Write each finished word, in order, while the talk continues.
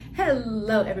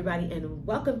Hello, everybody, and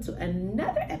welcome to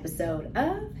another episode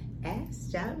of Ask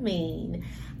Jameen.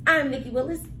 I'm Nikki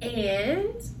Willis,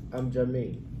 and I'm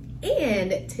Jameen.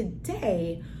 And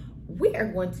today we are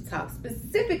going to talk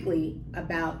specifically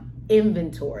about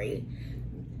inventory.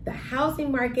 The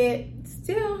housing market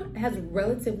still has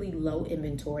relatively low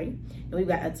inventory, and we've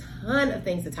got a ton of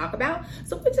things to talk about.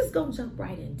 So we're just gonna jump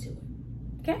right into it.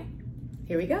 Okay,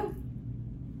 here we go.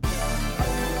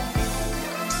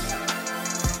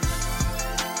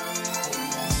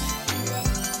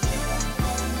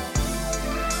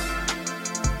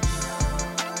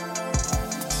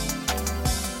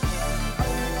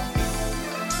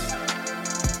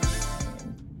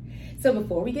 So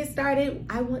before we get started,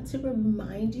 I want to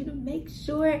remind you to make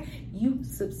sure you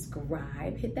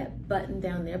subscribe, hit that button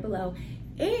down there below,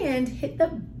 and hit the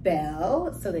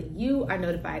bell so that you are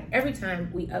notified every time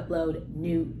we upload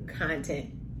new content.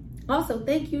 Also,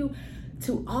 thank you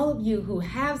to all of you who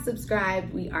have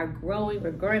subscribed. We are growing,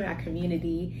 we're growing our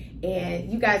community,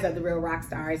 and you guys are the real rock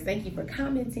stars. Thank you for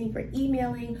commenting, for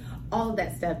emailing, all of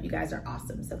that stuff. You guys are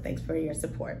awesome. So thanks for your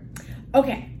support.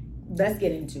 Okay, let's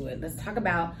get into it. Let's talk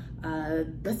about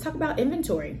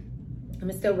inventory.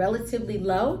 It's still relatively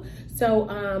low. So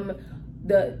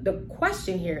the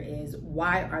question here is,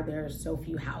 why are there so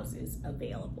few houses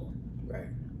available? Right.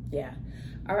 Yeah.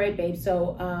 All right, babe.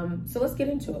 So let's get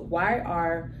into it. Why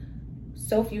are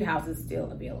so few houses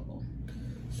still available?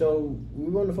 So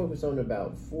we want to focus on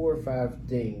about 4 or 5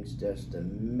 things that's the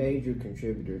major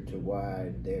contributor to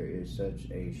why there is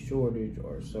such a shortage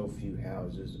or so few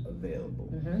houses available.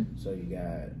 Mm-hmm. So you got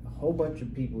a whole bunch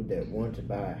of people that want to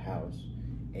buy a house,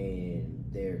 and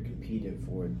they're competing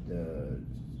for the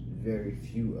very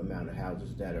few amount of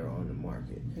houses that are on the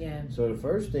market. Yeah. So the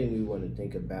first thing we want to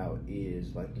think about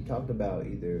is, like we talked about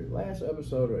either last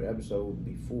episode or the episode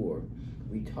before,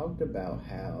 we talked about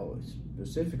how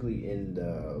specifically in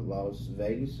the Las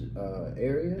Vegas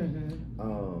area,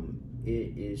 Mm-hmm.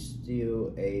 It is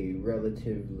still a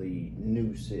relatively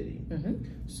new city. Mm-hmm.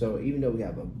 So even though we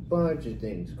have a bunch of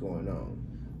things going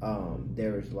on,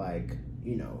 there is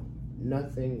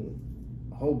nothing,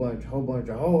 a whole bunch,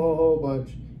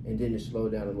 and then it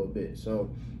slowed down a little bit. So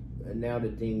now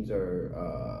that things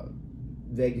are,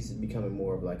 Vegas is becoming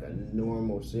more of like a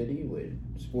normal city with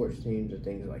sports teams and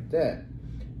things like that.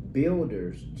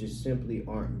 Builders just simply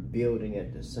aren't building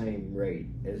at the same rate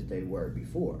as they were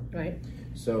before. Right.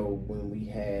 So when we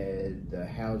had the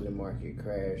housing market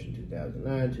crash in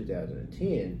 2009,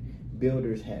 2010,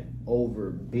 builders had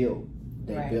overbuilt.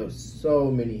 They Right. built so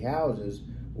many houses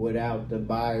without the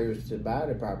buyers to buy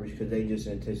the properties because they just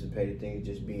anticipated things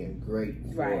just being great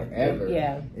forever. Right.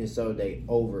 Yeah. And so they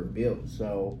overbuilt.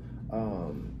 So,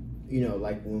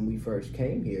 like when we first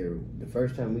came here, the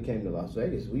first time we came to Las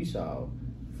Vegas, we saw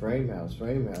frame house,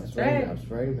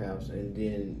 and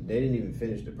then they didn't even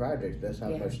finish the projects. That's how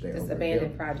much they just overbuilt.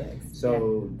 abandoned projects.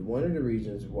 So one of the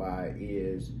reasons why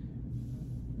is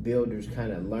builders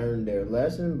kind of learned their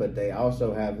lesson, but they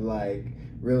also have like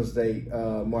real estate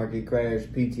market crash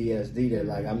PTSD. That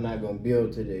like, I'm not going to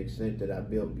build to the extent that I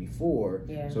built before.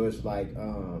 Yeah. So it's like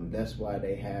that's why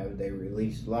they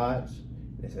release lots.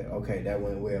 They say, okay, that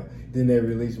went well. Then they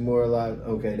release more lots.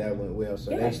 Okay, that went well.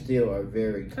 So they still are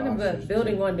very cautious. Kind of a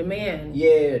building on demand.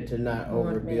 Yeah, to not On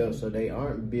overbuild. demand. So they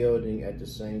aren't building at the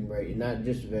same rate. Not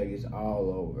just Vegas,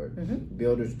 all over. Mm-hmm.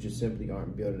 Builders just simply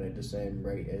aren't building at the same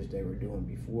rate as they were doing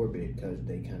before because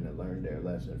they kind of learned their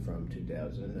lesson from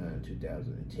 2009,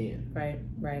 2010.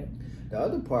 Right. The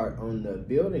other part on the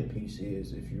building piece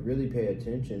is, if you really pay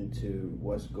attention to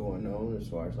what's going on as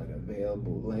far as like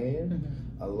available land,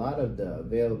 Mm-hmm. a lot of the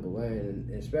available land,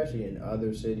 especially in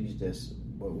other cities that's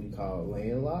what we call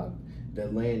landlocked, the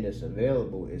land that's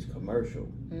available is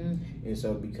commercial. Mm-hmm. And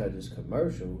so because it's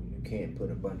commercial, you can't put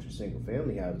a bunch of single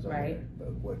family houses on Right. there.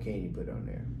 But what can you put on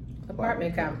there?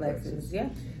 Apartment complexes. Yeah.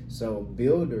 So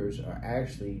builders are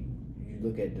actually, you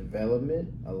look at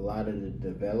development, a lot of the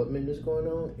development that's going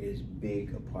on is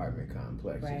big apartment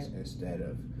complexes Right. instead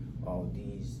of all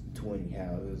these 20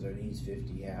 houses or these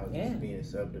 50 houses being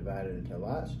subdivided into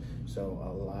lots. So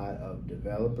a lot of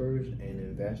developers and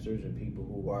investors and people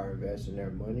who are investing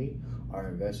their money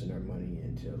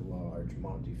into large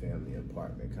multifamily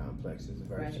apartment complexes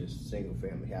versus single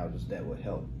family houses that would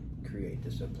help create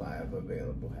the supply of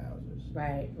available houses.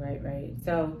 Right.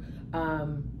 So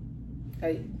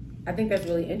I think that's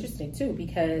really interesting too,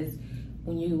 because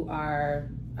when you are,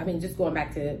 just going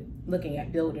back to looking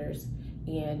at builders,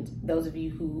 and those of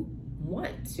you who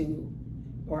want to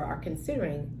or are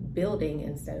considering building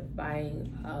instead of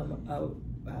buying a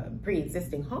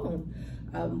pre-existing home,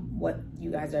 what you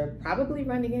guys are probably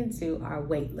running into are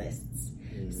wait lists.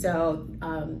 So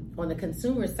on the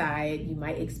consumer side, you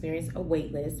might experience a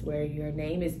wait list where your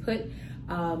name is put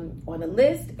on a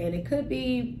list, and it could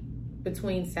be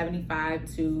between 75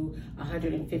 to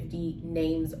 150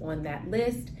 names on that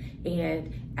list.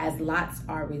 And as lots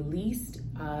are released,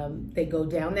 they go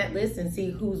down that list and see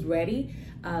who's ready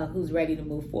to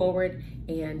move forward.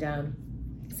 And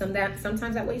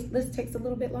sometimes that wait list takes a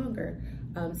little bit longer.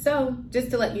 So just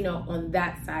to let you know, on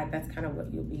that side, that's kind of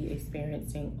what you'll be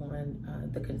experiencing on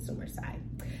the consumer side.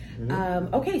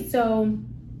 Okay, so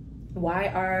why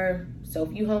are so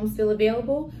few homes still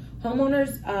available?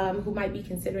 Homeowners who might be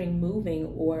considering moving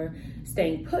or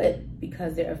staying put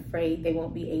because they're afraid they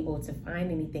won't be able to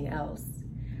find anything else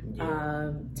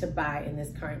to buy in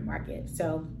this current market.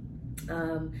 So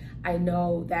I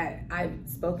know that I've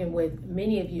spoken with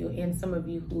many of you and some of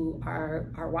you who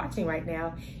are watching right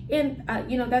now, and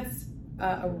that's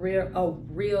a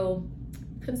real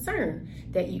concern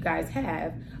that you guys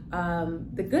have.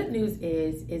 The good news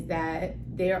is that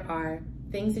there are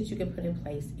things that you can put in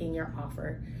place in your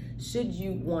offer should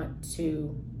you want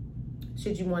to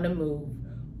move,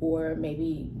 or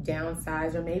maybe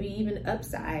downsize, or maybe even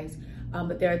upsize.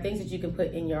 But there are things that you can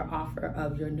put in your offer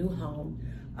of your new home,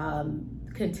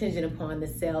 contingent upon the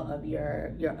sale of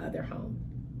your other home.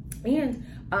 And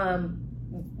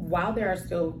while there are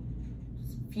still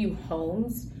few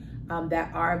homes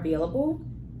that are available,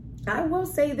 I will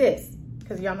say this,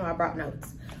 because y'all know I brought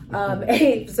notes.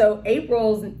 So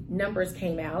April's numbers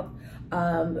came out.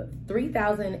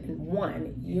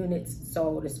 3,001 units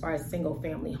sold as far as single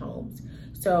family homes.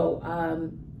 So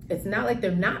it's not like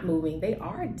they're not moving. They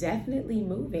are definitely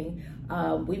moving.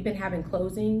 We've been having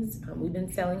closings. We've been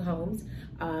selling homes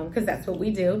because that's what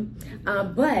we do.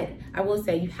 But I will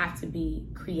say you have to be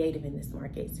creative in this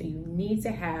market. So you need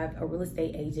to have a real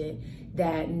estate agent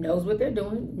that knows what they're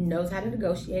doing, knows how to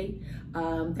negotiate,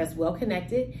 that's well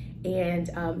connected, and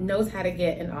knows how to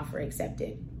get an offer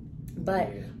accepted.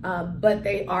 But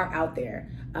they are out there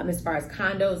as far as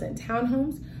condos and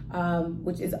townhomes,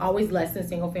 which is always less than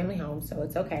single family homes, so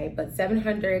it's okay. But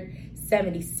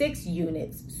 776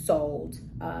 units sold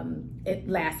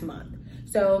last month.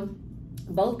 So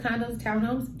both condos,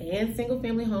 townhomes, and single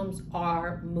family homes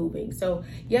are moving. So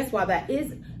yes, while that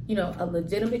is a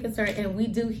legitimate concern, and we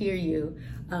do hear you,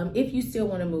 if you still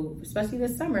want to move, especially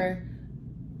this summer,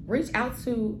 reach out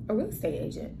to a real estate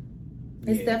agent.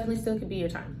 It's definitely still could be your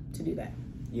time to do that.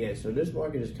 Yeah, so this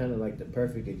market is kind of like the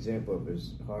perfect example of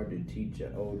it's hard to teach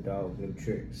an old dog new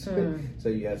tricks. So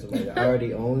you have somebody that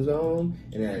already owns a home,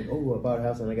 and they're like, oh, I bought a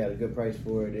house and I got a good price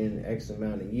for it in X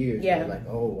amount of years. Yeah. And they're like,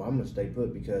 oh, I'm gonna stay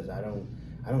put because I don't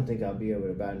think I'll be able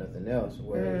to buy nothing else.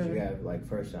 Whereas you have like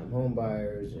first time home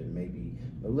buyers and maybe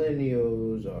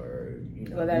millennials or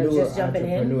newer entrepreneurs just jumping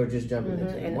into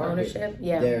the market. Ownership.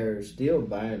 Yeah. They're still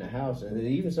buying a house, and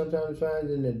even sometimes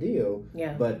finding a deal.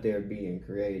 Yeah. But they're being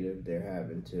creative. They're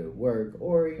having to work,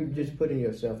 or you're just putting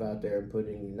yourself out there and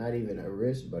putting not even a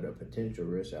risk, but a potential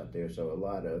risk out there. So a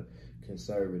lot of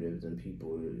conservatives and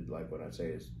people, like what I say,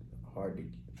 it's hard to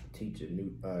teach a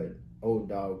new old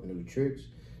dog new tricks.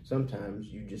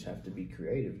 Sometimes you just have to be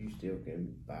creative. You still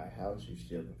can buy a house. You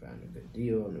still can find a good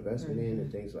deal, an investment in,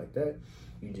 and things like that.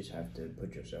 You just have to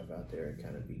put yourself out there and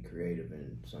kind of be creative.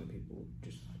 And some people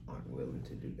just aren't willing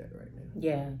to do that right now.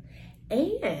 Yeah.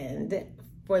 And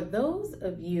for those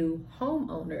of you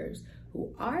homeowners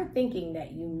who are thinking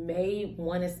that you may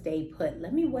want to stay put,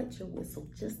 let me wet your whistle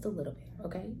just a little bit,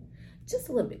 okay? Just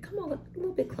a little bit. Come on, a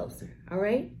little bit closer, all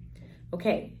right?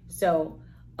 Okay, so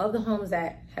of the homes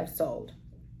that have sold,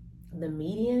 the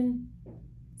median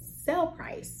sale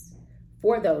price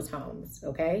for those homes,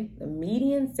 okay? The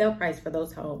median sale price for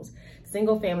those homes,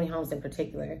 single family homes in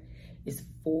particular, is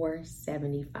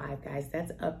 $475, guys.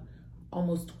 That's up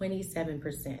almost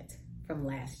 27% from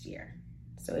last year.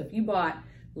 So if you bought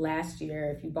last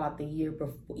year, if you bought the year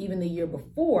before, even the year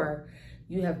before,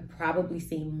 you have probably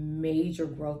seen major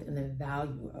growth in the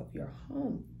value of your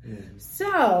home.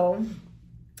 So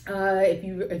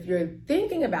if you're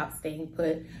thinking about staying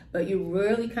put, but you're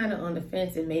really kind of on the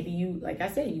fence, and maybe you, like I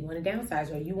said, you want to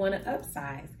downsize or you want to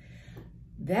upsize,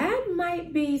 that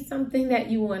might be something that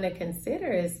you want to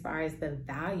consider as far as the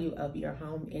value of your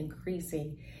home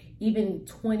increasing even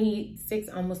 26,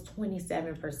 almost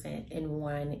 27% in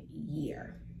 1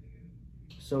 year.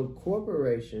 So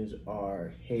corporations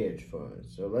are hedge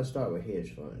funds. So let's start with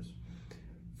hedge funds.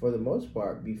 For the most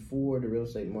part, before the real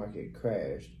estate market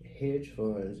crashed, hedge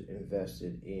funds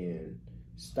invested in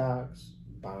stocks,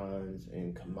 bonds,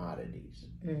 and commodities.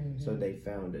 So they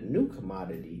found a new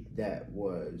commodity that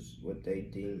was what they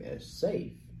deemed as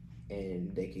safe,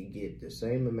 and they could get the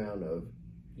same amount of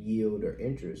yield or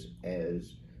interest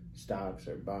as stocks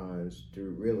or bonds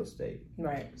through real estate.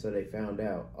 Right. So they found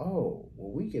out,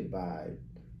 we could buy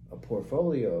a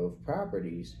portfolio of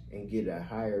properties and get a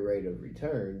higher rate of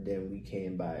return than we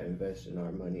can by investing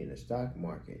our money in the stock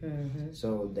market. Mm-hmm.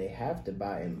 So they have to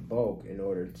buy in bulk in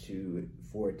order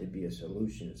for it to be a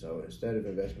solution. So instead of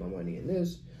investing my money in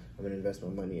this, I'm going to invest my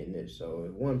money in this. So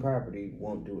if one property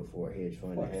won't do it for a hedge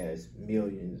fund that has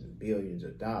millions and billions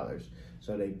of dollars.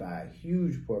 So they buy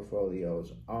huge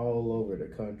portfolios all over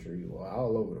the country, or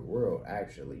all over the world,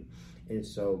 actually. And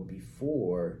so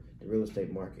before the real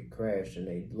estate market crashed and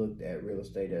they looked at real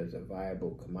estate as a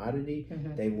viable commodity,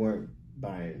 they weren't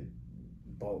buying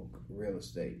bulk real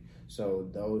estate. So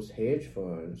those hedge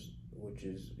funds, which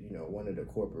is, one of the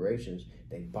corporations,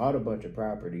 they bought a bunch of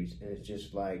properties, and it's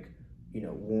just like,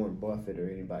 Warren Buffett or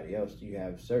anybody else. You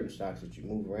have certain stocks that you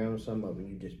move around, some of them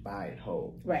you just buy and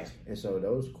hold. Right. And so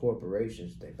those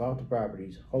corporations, they bought the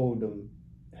properties, held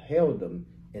them,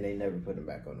 and they never put them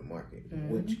back on the market,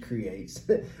 which creates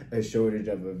a shortage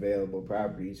of available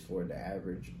properties for the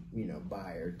average,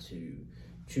 buyer to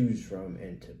choose from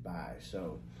and to buy.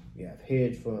 So you have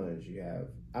hedge funds, you have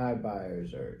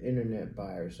iBuyers or internet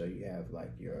buyers. So you have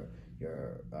like your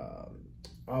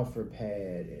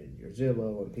OfferPad and your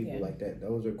Zillow and people like that.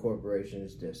 Those are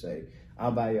corporations that say,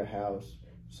 I'll buy your house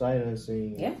sight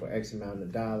unseen for X amount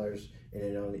of dollars.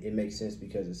 And it makes sense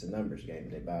because it's a numbers game.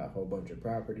 They buy a whole bunch of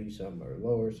properties. Some are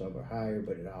lower, some are higher,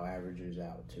 but it all averages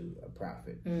out to a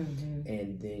profit. Mm-hmm.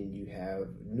 And then you have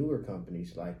newer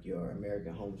companies like your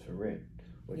American Homes for Rent,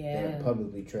 which they're a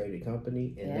publicly traded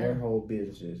company, and their whole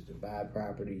business is to buy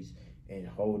properties and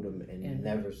hold them and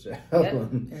never sell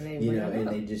them. And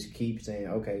they just keep saying,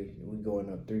 okay, we're going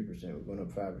up 3%, we're going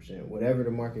up 5%, whatever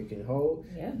the market can hold.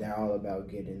 They're all about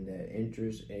getting that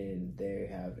interest, and they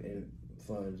have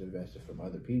funds invested from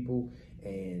other people,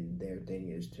 and their thing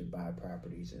is to buy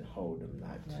properties and hold them,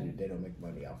 not to. They don't make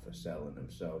money off of selling them.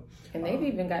 So, and they've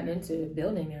even gotten into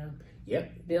building now.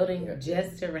 Building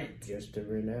just to rent. Just to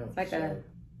rent out. It's like an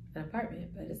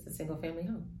apartment, but it's a single family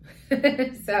home.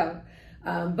 So,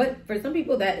 but for some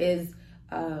people that is,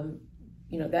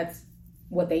 that's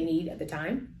what they need at the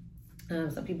time.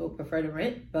 Some people prefer to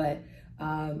rent, but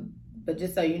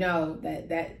just so you know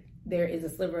that there is a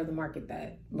sliver of the market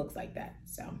that looks like that.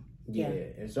 So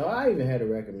and so I even had a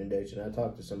recommendation. I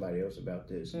talked to somebody else about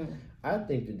this. I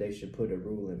think that they should put a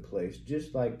rule in place,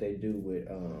 just like they do with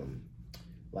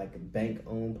like a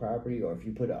bank-owned property, or if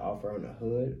you put an offer on a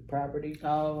HUD property.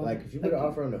 Like if you put an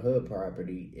offer on a HUD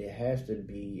property, it has to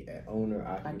be an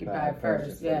owner-occupied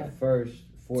person for the first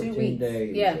 14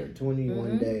 days or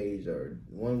 21 days or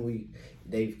 1 week.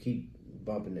 They keep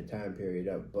bumping the time period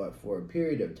up, but for a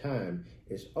period of time,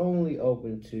 it's only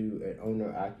open to an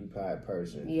owner-occupied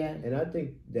person. And I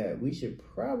think that we should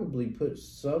probably put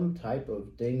some type of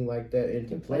thing like that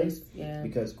into place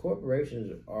because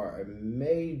corporations are a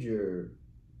major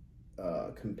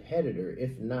competitor,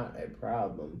 if not a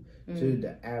problem, to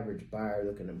the average buyer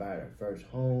looking to buy their first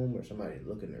home, or somebody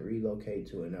looking to relocate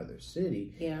to another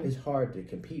city. It's hard to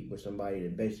compete with somebody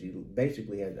that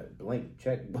basically has a blank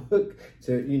checkbook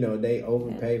to, they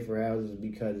overpay for houses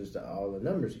because it's all a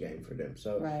numbers game for them.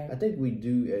 So I think we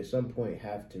do at some point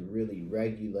have to really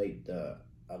regulate the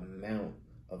amount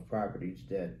of properties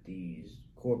that these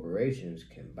corporations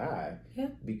can buy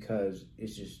because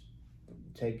it's just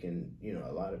taking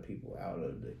a lot of people out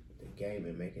of the game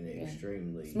and making it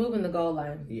extremely, it's moving the goal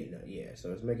line.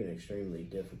 So it's making it extremely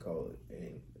difficult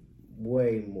and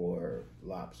way more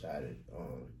lopsided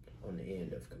on the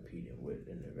end of competing with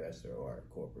an investor or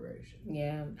a corporation.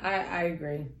 I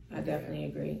agree. I definitely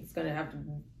agree.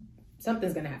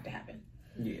 Something's gonna have to happen.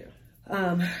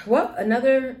 Well,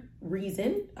 another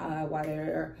reason why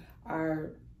there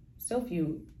are so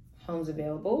few homes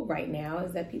available right now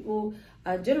is that people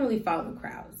generally follow the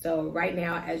crowd. So right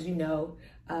now, as you know,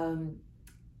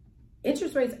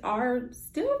 interest rates are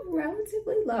still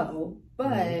relatively low,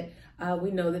 but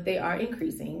we know that they are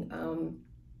increasing.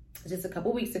 Just a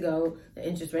couple weeks ago, the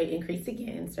interest rate increased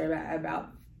again, so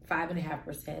about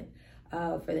 5.5%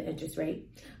 for the interest rate.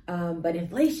 But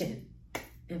inflation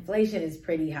is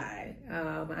pretty high.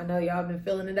 I know y'all been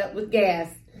filling it up with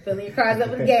gas, filling your cars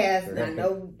up with gas. And I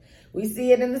know we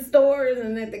see it in the stores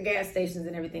and at the gas stations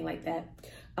and everything like that.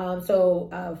 For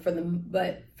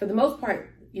the most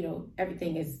part,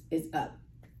 everything is up.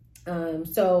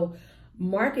 So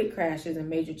market crashes and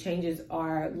major changes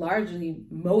are largely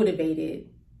motivated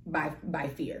by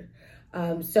fear.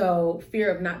 So fear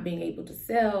of not being able to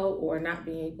sell, or not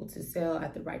being able to sell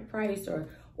at the right price,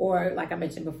 or like I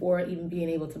mentioned before, even being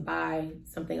able to buy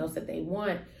something else that they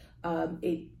want.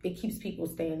 It keeps people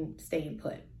staying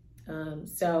put.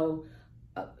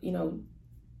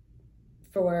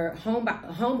 for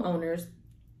homeowners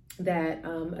that,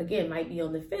 again, might be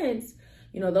on the fence,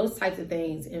 those types of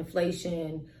things,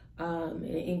 inflation, an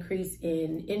increase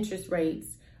in interest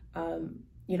rates,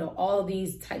 all of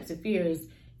these types of fears,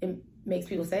 it makes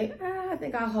people say, I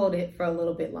think I'll hold it for a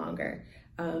little bit longer.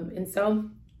 And so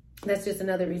that's just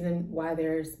another reason why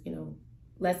there's,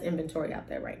 less inventory out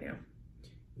there right now.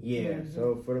 Yeah,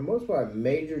 so for the most part,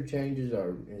 major changes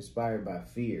are inspired by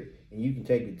fear, and you can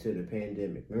take it to the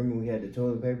pandemic. Remember we had the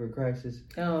toilet paper crisis?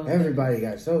 Oh, everybody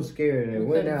got so scared and they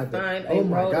went out there. Oh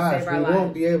my gosh, we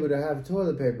won't be able to have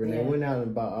toilet paper, and they went out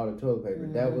and bought all the toilet paper.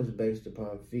 That was based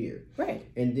upon fear, right?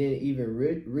 And then even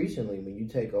recently, when you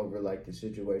take over like the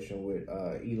situation with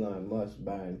Elon Musk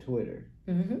buying Twitter,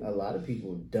 a lot of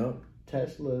people dumped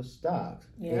Tesla stocks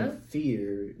in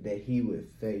fear that he would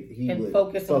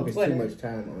focus too much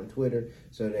time on Twitter,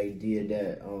 so they did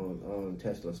that on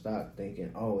Tesla stock,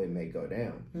 thinking, it may go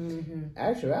down.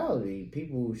 Actuality,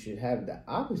 people should have the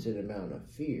opposite amount of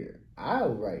fear. I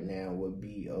right now would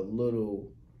be a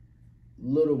little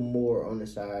more on the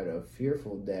side of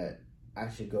fearful that I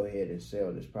should go ahead and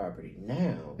sell this property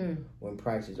now when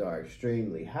prices are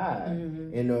extremely high,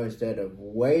 instead of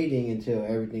waiting until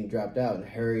everything dropped out and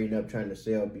hurrying up trying to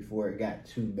sell before it got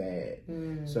too bad.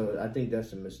 So I think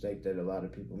that's a mistake that a lot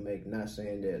of people make. Not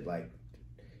saying that like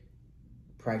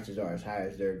prices are as high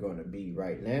as they're going to be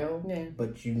right now,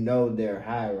 but they're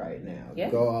high right now.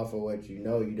 Go off of what you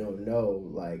know. You don't know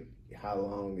like how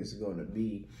long it's going to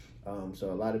be.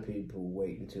 So a lot of people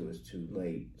wait until it's too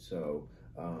late. So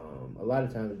a lot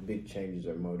of times big changes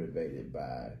are motivated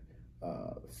by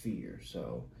fear.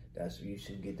 So you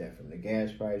should get that from the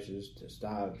gas prices to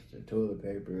stocks to toilet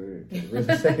paper to the real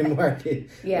estate market.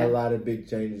 A lot of big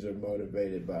changes are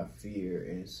motivated by fear,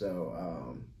 and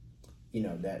so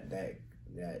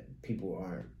that people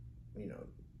aren't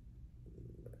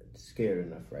scared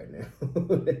enough right now.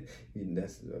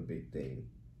 That's a big thing.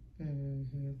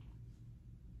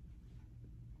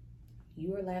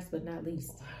 You are last but not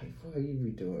least. Why you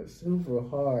be doing super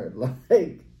hard?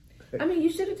 Like, I mean,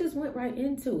 you should have just went right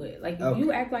into it. Like,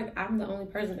 you act like I'm the only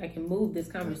person that can move this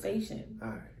conversation. All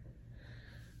right.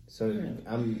 So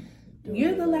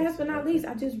you're the last but not least.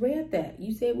 I just read that.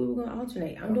 You said we were going to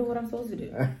alternate. I'm doing what I'm supposed to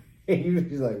do. You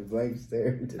just like blank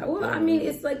stare. Well, I mean,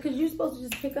 it's like because you're supposed to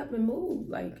just pick up and move.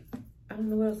 Like, I don't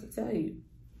know what else to tell you.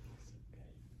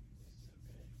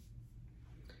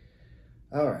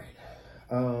 All right.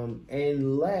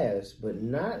 And last but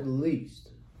not least,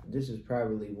 this is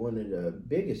probably one of the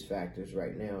biggest factors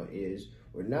right now is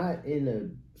we're not in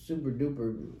a super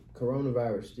duper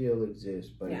coronavirus still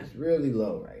exists, but it's really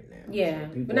low right now. Yeah,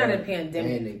 so we're not in a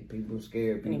pandemic. People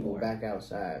scared, people back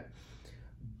outside.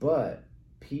 But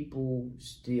people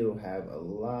still have a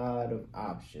lot of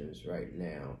options right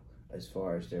now as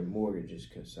far as their mortgage is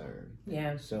concerned.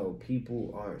 Yeah. So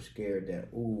people aren't scared that,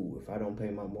 if I don't pay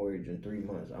my mortgage in 3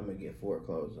 months, I'm going to get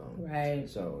foreclosed on. Right.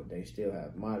 So they still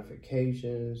have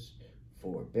modifications,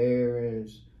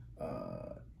 forbearance,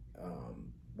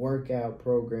 workout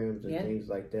programs and things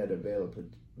like that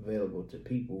available to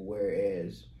people.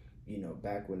 Whereas,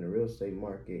 back when the real estate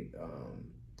market,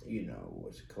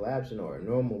 was collapsing or a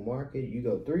normal market, you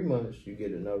go 3 months, you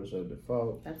get a notice of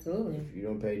default. Absolutely. If you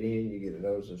don't pay then, you get a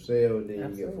notice of sale, and then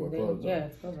you get foreclosed on.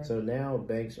 It's over. So now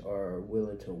banks are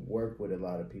willing to work with a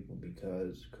lot of people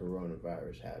because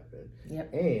coronavirus happened.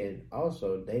 Yep. And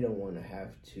also, they don't want to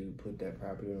have to put that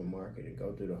property on the market and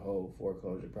go through the whole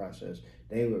foreclosure process.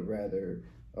 They would rather,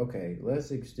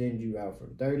 let's extend you out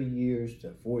from 30 years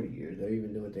to 40 years. They're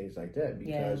even doing things like that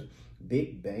because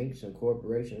big banks and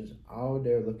corporations, all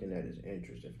they're looking at is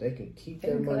interest. If they can keep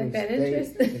their money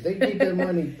if they keep their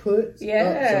money put up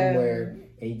somewhere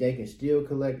and they can still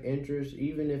collect interest,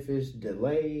 even if it's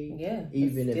delayed,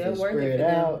 even if it's spread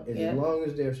out, as long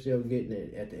as they're still getting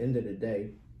it at the end of the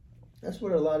day, that's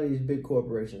what a lot of these big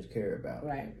corporations care about.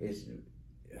 Right. Is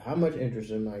how much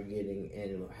interest am I getting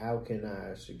and how can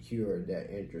I secure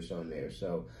that interest on there?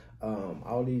 So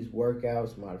all these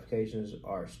workouts, modifications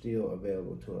are still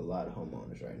available to a lot of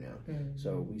homeowners right now.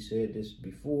 So we said this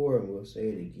before and we'll say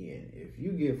it again. If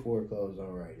you get foreclosed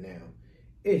on right now,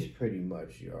 it's pretty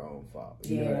much your own fault.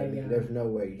 You know what I mean? There's no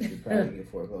way you should probably get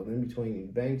foreclosed. In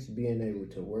between banks being able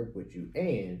to work with you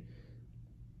and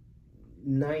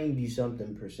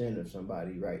 90-something% of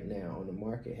somebody right now on the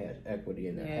market has equity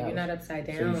in their house. You're not upside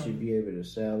down. So you should be able to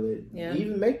sell it.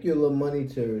 Even make you a little money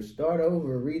to start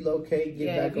over, relocate,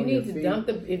 get back on your feet.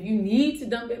 If you need to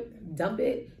dump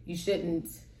it, you shouldn't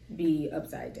be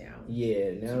upside down.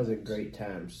 Yeah, now is a great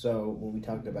time. So when we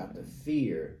talked about the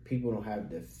fear, people don't have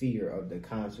the fear of the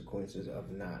consequences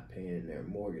of not paying their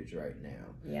mortgage right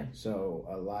now. Yeah. So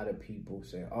a lot of people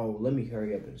say, oh, let me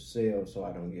hurry up and sell so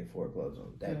I don't get foreclosed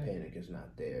on. That panic is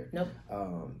not there. Nope.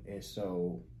 And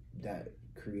so that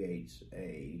creates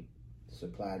a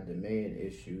supply-demand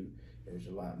issue. There's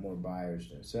a lot more buyers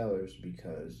than sellers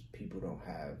because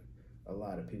a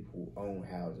lot of people who own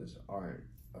houses aren't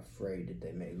afraid that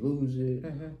they may lose it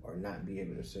or not be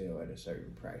able to sell at a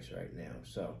certain price right now.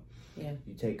 So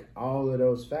you take all of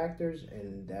those factors,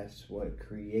 and that's what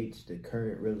creates the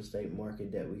current real estate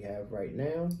market that we have right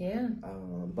now. Yeah.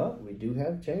 But we do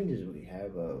have changes. We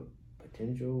have a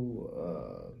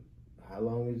potential, how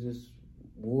long is this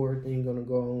war thing going to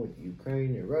go on with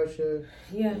Ukraine and Russia?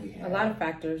 Yeah, a lot of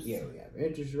factors. Yeah, we have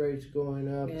interest rates going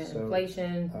up. Yeah, so,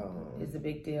 inflation is a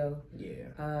big deal.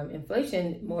 Yeah.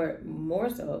 Inflation more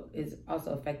so is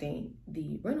also affecting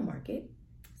the rental market.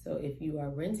 So if you are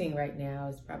renting right now,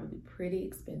 it's probably pretty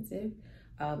expensive.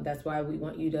 That's why we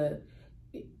want you to,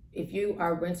 if you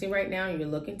are renting right now and you're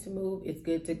looking to move, it's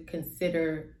good to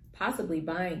consider possibly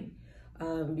buying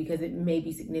because it may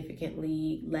be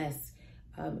significantly less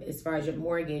as far as your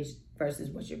mortgage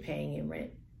versus what you're paying in rent.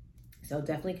 So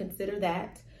definitely consider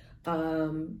that.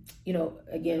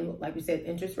 Again, like we said,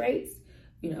 interest rates,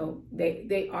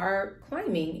 they are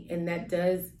climbing, and that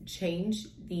does change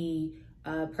the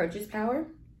purchase power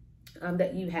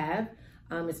that you have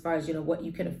as far as, what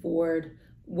you can afford,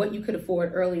 what you could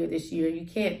afford earlier this year. You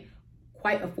can't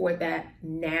quite afford that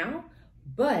now,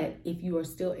 but if you are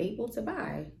still able to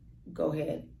buy, go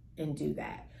ahead and do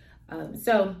that.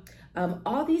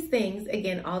 All these things,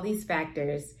 again, all these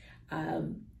factors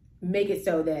make it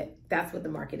so that that's what the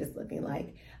market is looking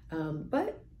like.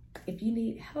 But if you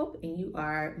need help and you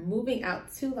are moving out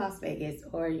to Las Vegas,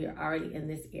 or you're already in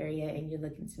this area and you're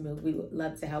looking to move, we would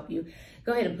love to help you.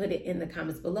 Go ahead and put it in the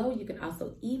comments below. You can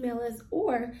also email us,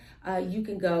 or you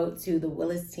can go to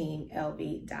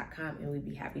thewillisteamlv.com and we'd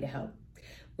be happy to help.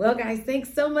 Well, guys,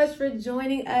 thanks so much for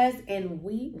joining us, and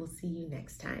we will see you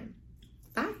next time.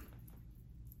 Bye.